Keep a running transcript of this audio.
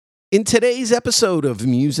In today's episode of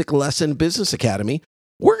Music Lesson Business Academy,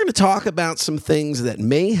 we're going to talk about some things that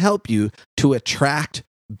may help you to attract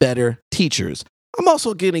better teachers. I'm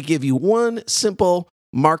also going to give you one simple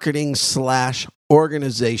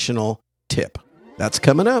marketing/organizational tip. That's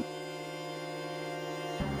coming up.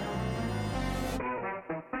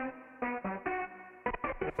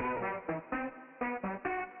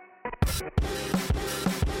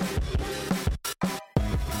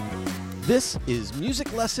 This is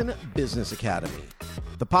Music Lesson Business Academy,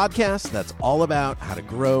 the podcast that's all about how to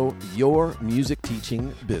grow your music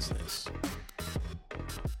teaching business.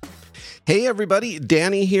 Hey everybody,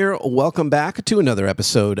 Danny here. Welcome back to another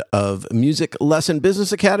episode of Music Lesson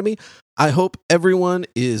Business Academy. I hope everyone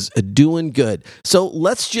is doing good. So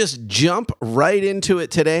let's just jump right into it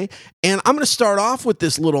today. And I'm going to start off with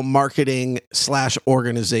this little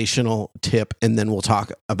marketing/organizational tip, and then we'll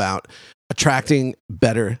talk about attracting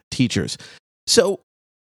better teachers. So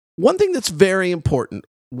one thing that's very important,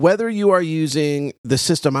 whether you are using the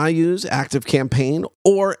system I use, ActiveCampaign,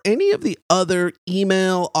 or any of the other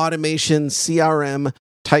email automation, CRM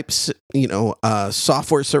types,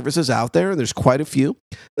 software services out there, and there's quite a few,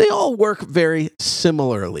 they all work very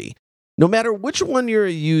similarly. No matter which one you're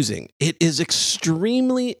using, it is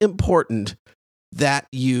extremely important that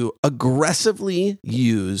you aggressively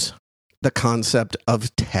use the concept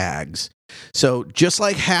of tags. So just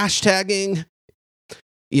like hashtagging,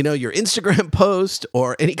 your Instagram post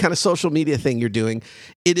or any kind of social media thing you're doing,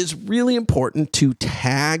 it is really important to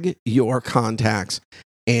tag your contacts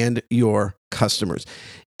and your customers.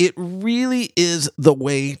 It really is the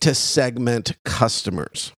way to segment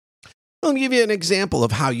customers. Let me give you an example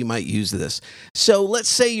of how you might use this. So let's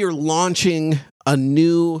say you're launching a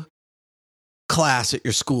new class at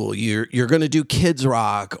your school. You're going to do Kids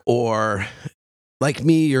Rock, or like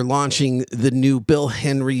me, you're launching the new Bill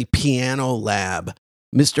Henry Piano Lab,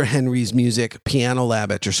 Mr. Henry's Music Piano Lab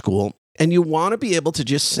at your school. And you want to be able to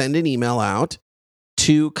just send an email out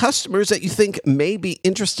to customers that you think may be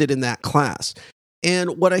interested in that class.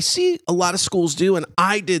 And what I see a lot of schools do, and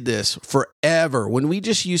I did this forever, when we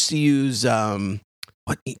just used to use,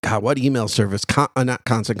 what email service? Not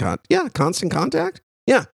Constant Contact. Yeah, Constant Contact?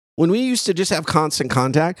 Yeah. When we used to just have Constant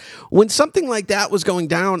Contact, when something like that was going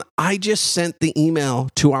down, I just sent the email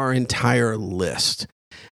to our entire list.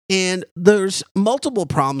 And there's multiple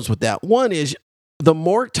problems with that. One is the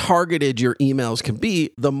more targeted your emails can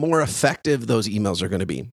be, the more effective those emails are going to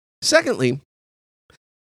be. Secondly,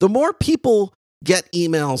 the more people get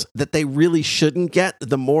emails that they really shouldn't get,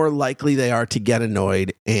 the more likely they are to get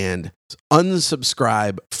annoyed and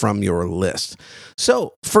unsubscribe from your list.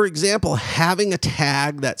 So, for example, having a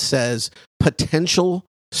tag that says potential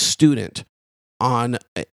student on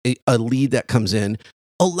a lead that comes in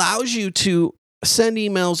allows you to send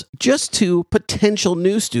emails just to potential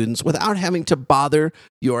new students without having to bother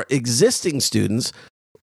your existing students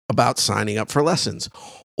about signing up for lessons.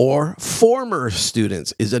 Or former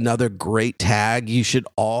students is another great tag you should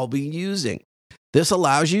all be using. This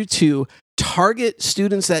allows you to target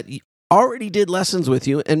students that already did lessons with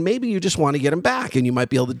you, and maybe you just want to get them back, and you might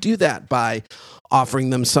be able to do that by offering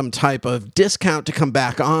them some type of discount to come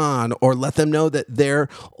back on, or let them know that their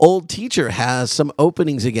old teacher has some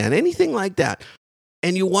openings again, anything like that.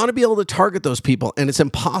 And you want to be able to target those people, and it's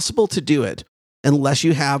impossible to do it unless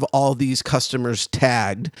you have all these customers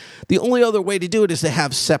tagged. The only other way to do it is to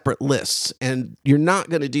have separate lists, and you're not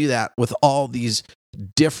going to do that with all these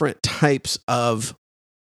different types of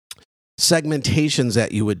segmentations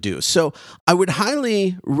that you would do. So I would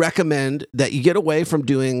highly recommend that you get away from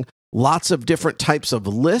doing lots of different types of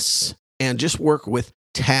lists and just work with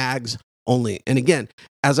tags only. And again,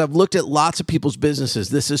 as I've looked at lots of people's businesses,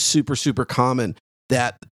 this is super, super common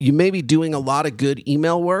that you may be doing a lot of good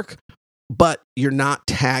email work, but you're not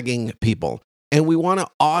tagging people. And we want to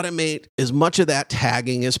automate as much of that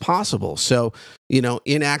tagging as possible. So, in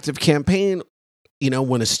ActiveCampaign,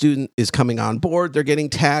 when a student is coming on board, they're getting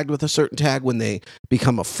tagged with a certain tag. When they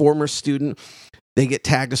become a former student, they get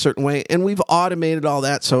tagged a certain way. And we've automated all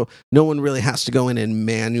that, so no one really has to go in and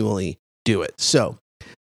manually do it. So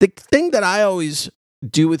the thing that I always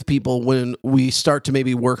do with people when we start to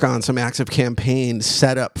maybe work on some ActiveCampaign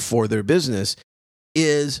setup for their business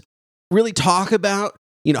is really talk about,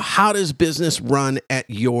 how does business run at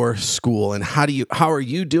your school, and how are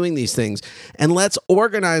you doing these things? And let's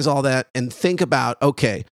organize all that and think about,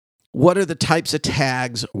 okay, what are the types of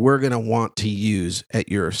tags we're going to want to use at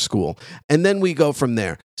your school? And then we go from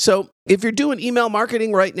there. So if you're doing email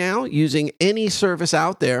marketing right now using any service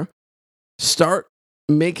out there, start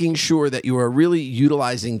making sure that you are really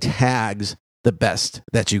utilizing tags the best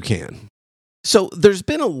that you can. So there's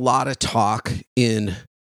been a lot of talk in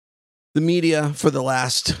the media for the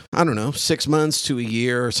last, 6 months to a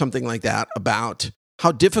year or something like that about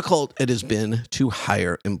how difficult it has been to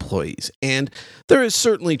hire employees. And there is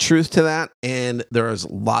certainly truth to that, and there is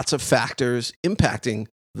lots of factors impacting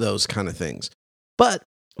those kind of things. But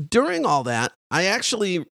during all that, I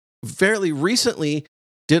actually fairly recently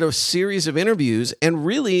did a series of interviews and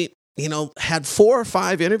really, had 4 or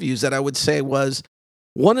 5 interviews that I would say was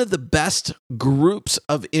one of the best groups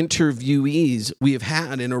of interviewees we have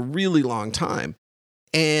had in a really long time.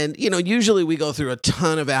 And, usually we go through a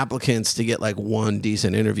ton of applicants to get like one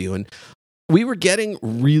decent interview. And we were getting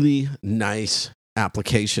really nice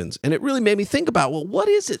applications. And it really made me think about, well, what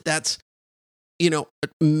is it that's,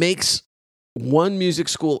 makes one music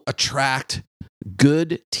school attract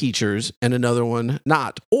good teachers and another one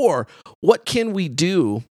not? Or what can we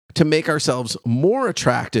do to make ourselves more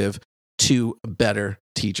attractive to better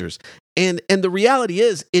teachers? And the reality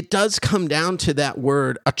is, it does come down to that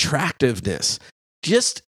word attractiveness.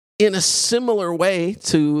 Just in a similar way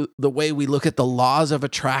to the way we look at the laws of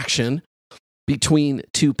attraction between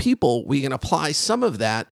two people, we can apply some of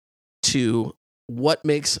that to what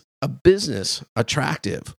makes a business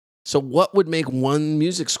attractive. So what would make one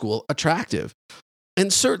music school attractive?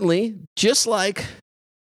 And certainly, just like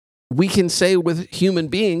we can say with human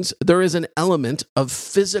beings, there is an element of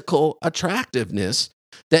physical attractiveness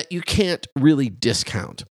that you can't really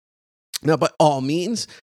discount. Now, by all means,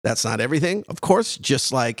 that's not everything, of course,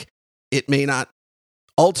 just like it may not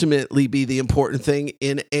ultimately be the important thing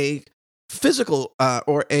in a physical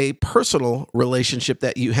or a personal relationship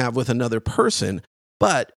that you have with another person.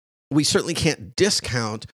 But we certainly can't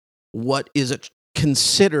discount what is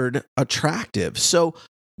considered attractive. So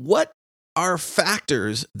what are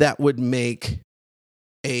factors that would make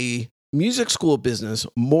a music school business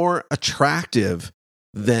more attractive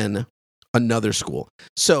than another school?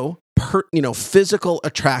 So, physical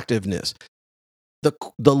attractiveness, the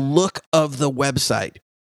look of the website.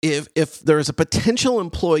 If there's a potential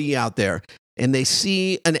employee out there and they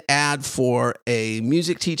see an ad for a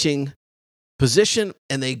music teaching position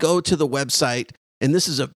and they go to the website, and this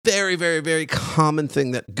is a very, very, very common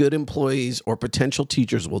thing that good employees or potential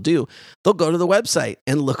teachers will do, they'll go to the website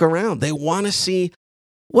and look around. They want to see,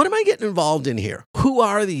 what am I getting involved in here? Who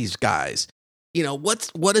are these guys?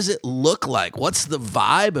 What does it look like? What's the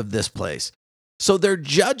vibe of this place? So they're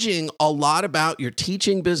judging a lot about your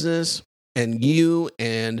teaching business and you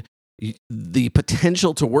and the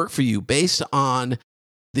potential to work for you based on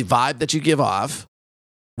the vibe that you give off,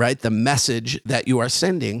 right? The message that you are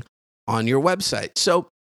sending on your website. So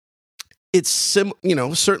it's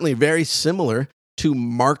certainly very similar to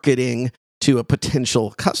marketing to a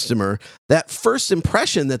potential customer. That first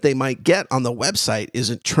impression that they might get on the website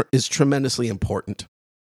is tremendously important.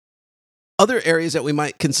 Other areas that we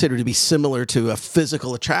might consider to be similar to a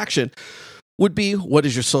physical attraction would be, what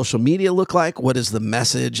does your social media look like? What is the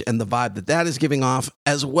message and the vibe that is giving off,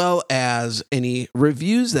 as well as any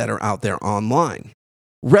reviews that are out there online.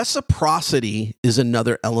 Reciprocity is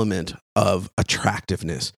another element of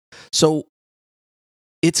attractiveness. So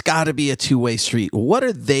it's got to be a two-way street. What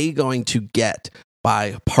are they going to get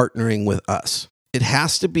by partnering with us? It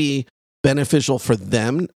has to be beneficial for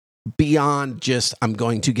them beyond just, I'm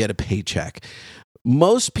going to get a paycheck.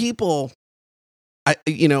 Most people,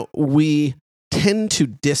 we tend to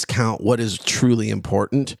discount what is truly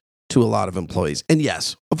important to a lot of employees. And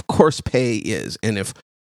yes, of course, pay is. And if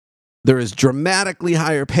there is dramatically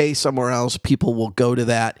higher pay somewhere else, people will go to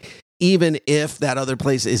that, even if that other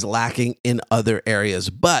place is lacking in other areas.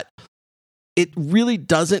 But it really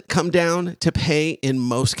doesn't come down to pay in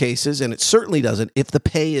most cases, and it certainly doesn't if the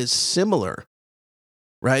pay is similar,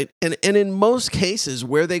 right? And in most cases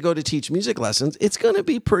where they go to teach music lessons, it's going to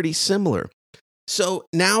be pretty similar. So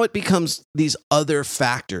now it becomes these other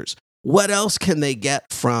factors. What else can they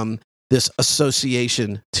get from this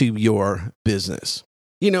association to your business?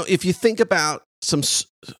 If you think about some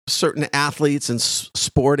certain athletes and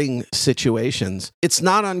sporting situations, it's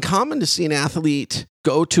not uncommon to see an athlete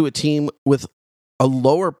go to a team with a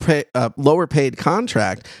lower paid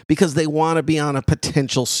contract because they want to be on a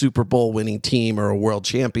potential Super Bowl winning team or a world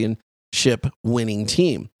championship winning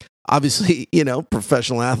team. Obviously,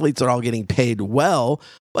 professional athletes are all getting paid well,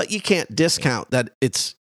 but you can't discount that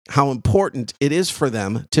it's how important it is for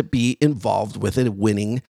them to be involved with a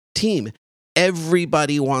winning team.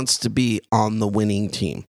 Everybody wants to be on the winning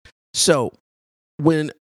team. So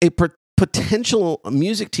when a potential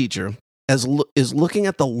music teacher is looking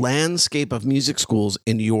at the landscape of music schools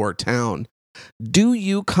in your town, do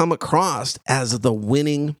you come across as the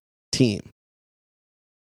winning team?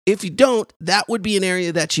 If you don't, that would be an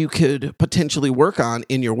area that you could potentially work on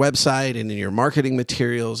in your website and in your marketing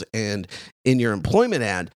materials and in your employment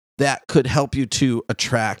ad that could help you to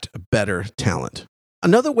attract better talent.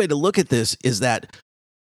 Another way to look at this is that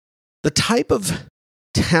the type of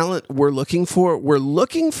talent we're looking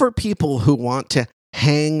for people who want to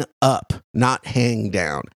hang up, not hang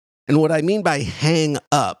down. And what I mean by hang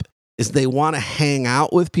up is they want to hang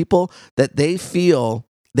out with people that they feel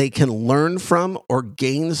they can learn from or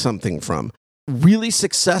gain something from. Really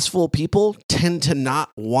successful people tend to not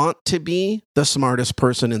want to be the smartest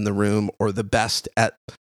person in the room or the best at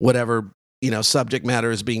whatever, subject matter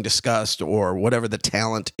is being discussed or whatever the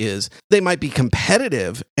talent is. They might be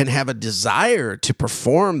competitive and have a desire to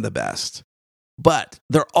perform the best, but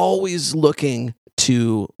they're always looking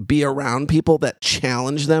to be around people that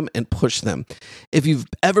challenge them and push them. If you've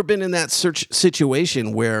ever been in that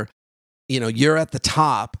situation where you're at the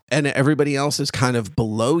top and everybody else is kind of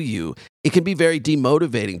below you, it can be very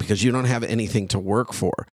demotivating because you don't have anything to work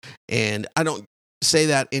for. And I don't say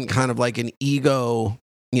that in kind of like an ego,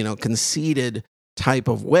 conceited type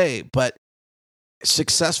of way, but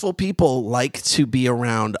successful people like to be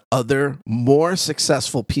around other more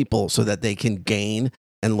successful people so that they can gain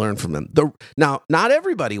and learn from them. Now, not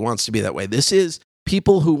everybody wants to be that way. This is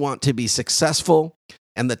people who want to be successful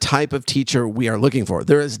and the type of teacher we are looking for.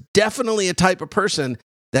 There is definitely a type of person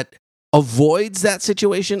that avoids that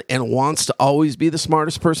situation and wants to always be the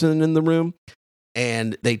smartest person in the room.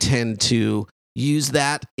 And they tend to use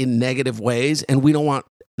that in negative ways. And we don't want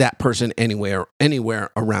that person anywhere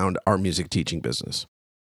around our music teaching business.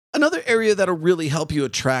 Another area that'll really help you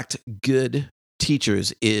attract good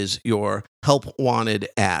teachers is your help wanted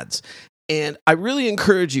ads. And I really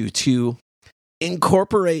encourage you to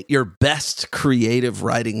incorporate your best creative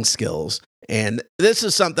writing skills. And this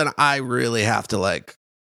is something I really have to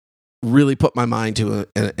really put my mind to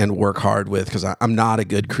and work hard with because I'm not a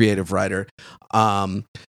good creative writer.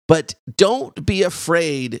 But don't be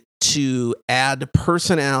afraid to add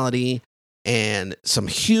personality and some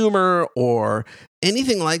humor or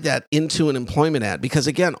anything like that into an employment ad. Because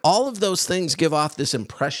again, all of those things give off this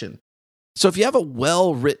impression. So if you have a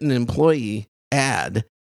well-written employee ad,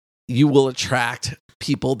 you will attract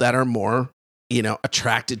people that are more,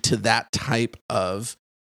 attracted to that type of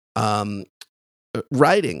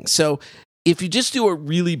writing. So if you just do a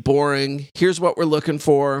really boring, here's what we're looking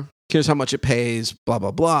for, here's how much it pays, blah,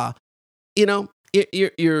 blah, blah, you're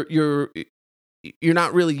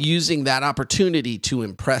not really using that opportunity to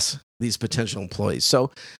impress these potential employees.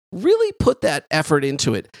 So really put that effort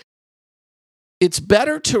into it. It's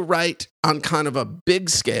better to write on kind of a big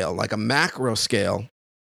scale, like a macro scale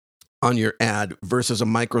on your ad versus a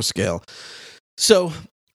micro scale. So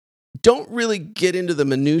don't really get into the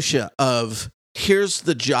minutia of here's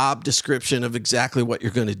the job description of exactly what you're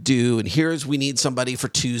going to do. And we need somebody for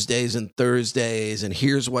Tuesdays and Thursdays. And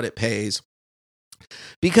here's what it pays.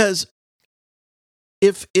 Because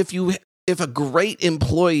if a great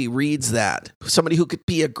employee reads that, somebody who could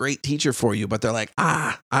be a great teacher for you, but they're like,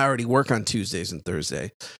 I already work on Tuesdays and Thursdays.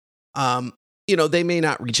 They may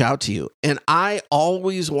not reach out to you. And I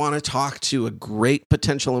always want to talk to a great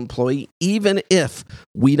potential employee, even if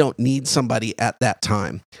we don't need somebody at that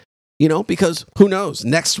time, because who knows,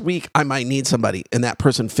 next week I might need somebody and that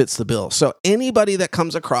person fits the bill. So anybody that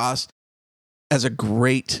comes across as a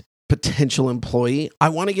great potential employee, I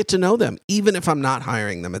want to get to know them, even if I'm not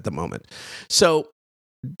hiring them at the moment. So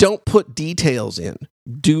don't put details in.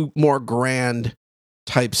 Do more grand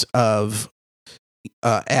types of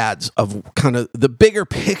ads of kind of the bigger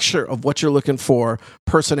picture of what you're looking for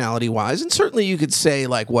personality wise. And certainly you could say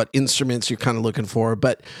like what instruments you're kind of looking for,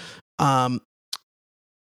 but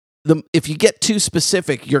if you get too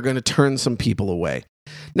specific, you're going to turn some people away.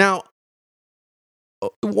 Now,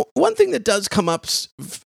 one thing that does come up,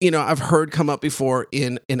 I've heard come up before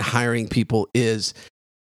in hiring people is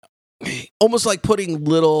almost like putting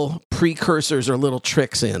little precursors or little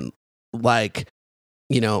tricks in, like,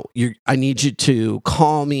 I need you to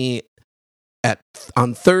call me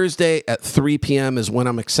on Thursday at 3 p.m. is when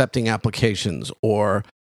I'm accepting applications, or,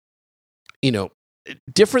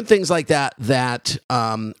 different things like that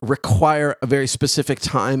require a very specific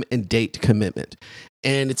time and date commitment.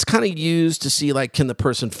 And it's kind of used to see, like, can the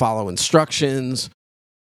person follow instructions,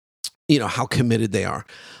 how committed they are.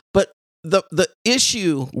 But the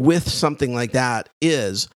issue with something like that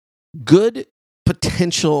is good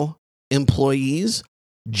potential employees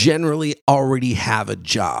generally already have a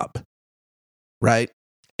job, right?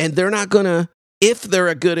 And they're not going to, if they're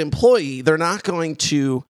a good employee, they're not going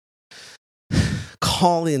to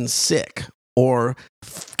call in sick or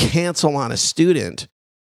cancel on a student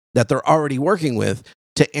that they're already working with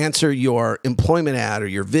to answer your employment ad or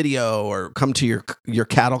your video or come to your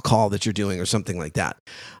cattle call that you're doing or something like that.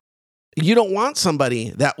 You don't want somebody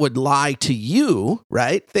that would lie to you,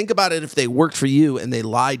 right? Think about it if they worked for you and they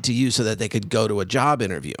lied to you so that they could go to a job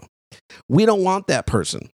interview. We don't want that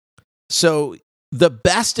person. So the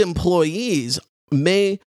best employees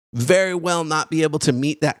may very well not be able to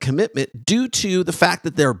meet that commitment due to the fact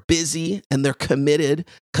that they're busy and they're committed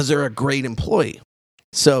because they're a great employee.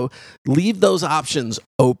 So leave those options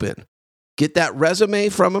open. Get that resume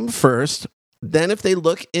from them first. Then if they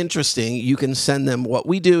look interesting, you can send them. What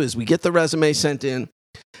we do is we get the resume sent in.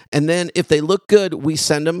 And then if they look good, we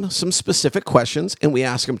send them some specific questions and we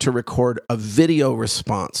ask them to record a video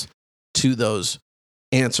response to those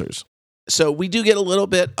answers. So we do get a little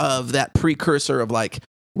bit of that precursor of like,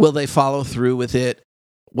 will they follow through with it?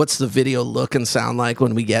 What's the video look and sound like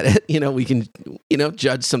when we get it? We can,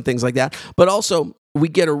 judge some things like that. But also, we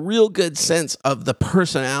get a real good sense of the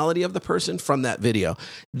personality of the person from that video.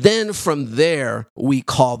 Then from there, we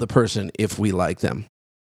call the person if we like them.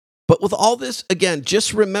 But with all this, again,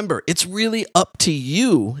 just remember, it's really up to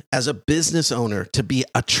you as a business owner to be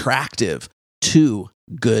attractive to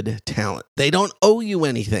good talent. They don't owe you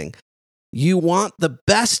anything. You want the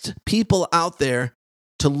best people out there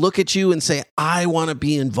to look at you and say, I want to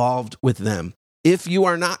be involved with them. If you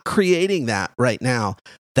are not creating that right now,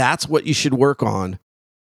 that's what you should work on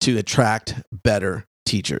to attract better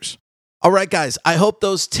teachers. All right, guys, I hope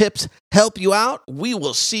those tips help you out. We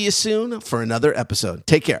will see you soon for another episode.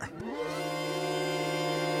 Take care.